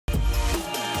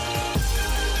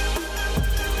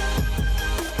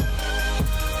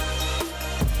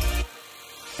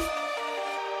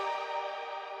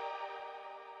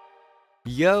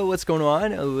Yo, what's going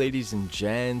on, ladies and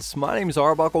gents? My name is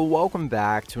Arbuckle. Welcome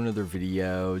back to another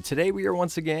video. Today we are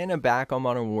once again back on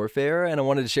Modern Warfare, and I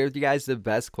wanted to share with you guys the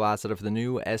best class out of the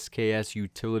new SKS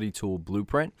utility tool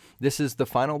blueprint. This is the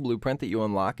final blueprint that you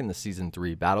unlock in the Season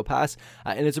 3 Battle Pass,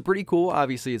 and it's a pretty cool.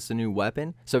 Obviously, it's the new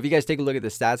weapon. So if you guys take a look at the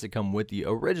stats that come with the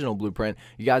original blueprint,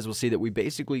 you guys will see that we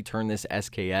basically turn this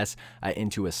SKS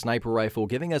into a sniper rifle,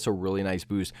 giving us a really nice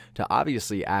boost to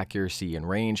obviously accuracy and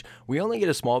range. We only get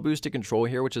a small boost to control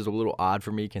here, which is a little odd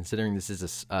for me considering this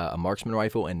is a marksman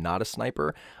rifle and not a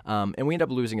sniper, and we end up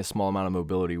losing a small amount of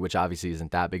mobility, which obviously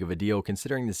isn't that big of a deal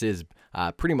considering this is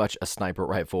pretty much a sniper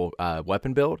rifle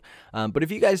weapon build. But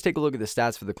if you guys take a look at the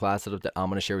stats for the class setup that I'm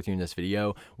going to share with you in this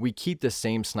video, we keep the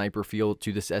same sniper feel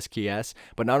to this SKS,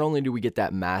 but not only do we get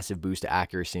that massive boost to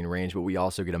accuracy and range, but we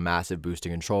also get a massive boost to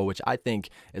control, which I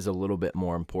think is a little bit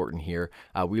more important here.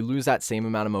 We lose that same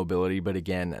amount of mobility, but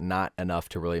again, not enough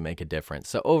to really make a difference.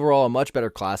 So overall, a much better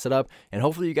class setup, and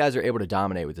hopefully you guys are able to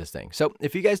dominate with this thing. So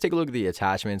if you guys take a look at the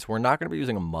attachments, we're not going to be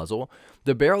using a muzzle.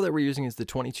 The barrel that we're using is the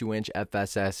 22-inch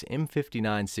FSS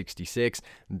M5966.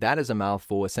 That is a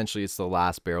mouthful. Essentially, it's the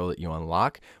last barrel that you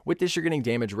unlock. With this, you're getting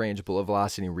damage, range, bullet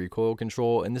velocity, and recoil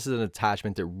control, and this is an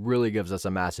attachment that really gives us a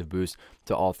massive boost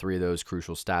to all three of those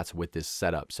crucial stats with this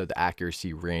setup. So the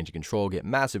accuracy, range, and control get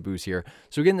massive boosts here.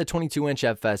 So we're getting the 22-inch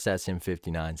FSS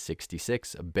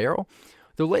M5966 barrel.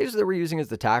 The laser that we're using is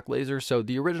the tack laser. So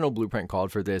the original blueprint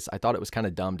called for this. I thought it was kind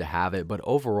of dumb to have it, but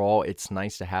overall it's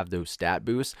nice to have those stat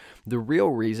boosts. The real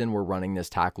reason we're running this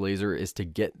tack laser is to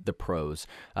get the pros.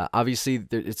 Obviously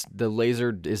the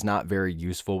laser is not very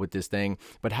useful with this thing,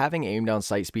 but having aim down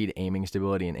sight speed, aiming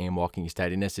stability, and aim walking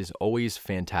steadiness is always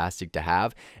fantastic to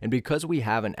have. And because we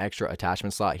have an extra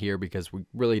attachment slot here, because we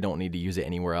really don't need to use it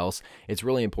anywhere else, it's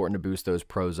really important to boost those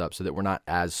pros up so that we're not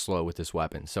as slow with this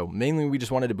weapon. So mainly we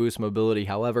just wanted to boost mobility.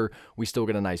 However, we still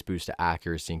get a nice boost to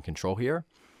accuracy and control here.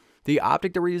 The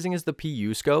optic that we're using is the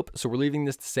PU scope, so we're leaving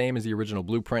this the same as the original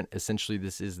blueprint. Essentially,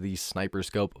 this is the sniper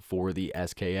scope for the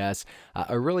SKS.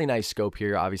 A really nice scope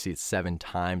here. Obviously, it's 7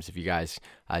 times if you guys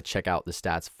check out the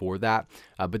stats for that.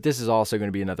 But this is also going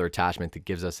to be another attachment that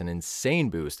gives us an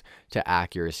insane boost to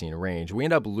accuracy and range. We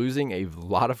end up losing a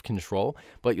lot of control,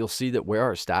 but you'll see that where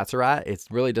our stats are at, it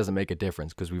really doesn't make a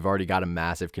difference because we've already got a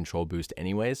massive control boost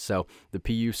anyways. So the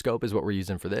PU scope is what we're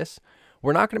using for this.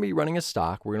 We're not going to be running a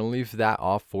stock. We're going to leave that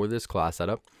off for this class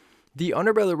setup. The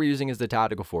underbarrel that we're using is the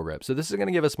tactical foregrip. So this is going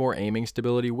to give us more aiming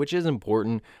stability, which is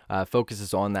important.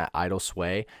 Focuses on that idle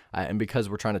sway. And because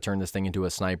we're trying to turn this thing into a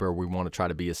sniper, we want to try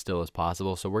to be as still as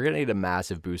possible. So we're going to need a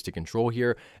massive boost to control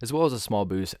here, as well as a small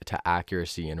boost to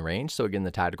accuracy and range. So again,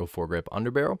 the tactical foregrip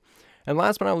underbarrel. And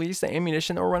last but not least, the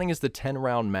ammunition that we're running is the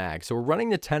 10-round mag. So we're running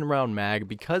the 10-round mag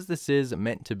because this is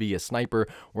meant to be a sniper.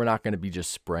 We're not going to be just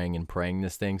spraying and praying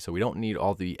this thing, so we don't need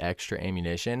all the extra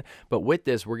ammunition. But with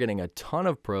this, we're getting a ton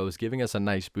of pros, giving us a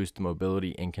nice boost to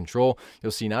mobility and control.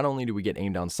 You'll see not only do we get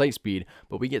aim down sight speed,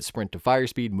 but we get sprint to fire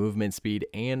speed, movement speed,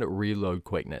 and reload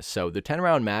quickness. So the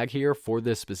 10-round mag here for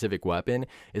this specific weapon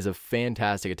is a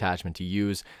fantastic attachment to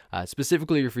use,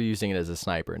 specifically if you're using it as a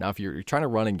sniper. Now, if you're trying to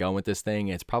run and gun with this thing,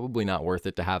 it's probably not worth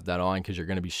it to have that on because you're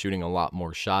going to be shooting a lot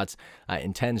more shots.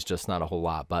 In 10's just not a whole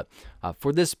lot, but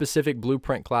for this specific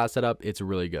blueprint class setup, it's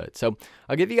really good. So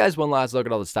I'll give you guys one last look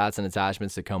at all the stats and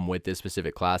attachments that come with this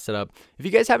specific class setup. If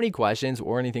you guys have any questions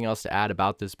or anything else to add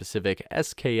about this specific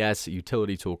SKS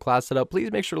utility tool class setup, please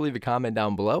make sure to leave a comment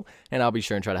down below and I'll be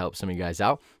sure and try to help some of you guys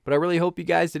out. But I really hope you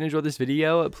guys did enjoy this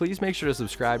video. Please make sure to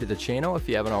subscribe to the channel if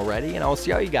you haven't already, and I'll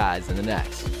see all you guys in the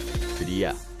next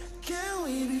video.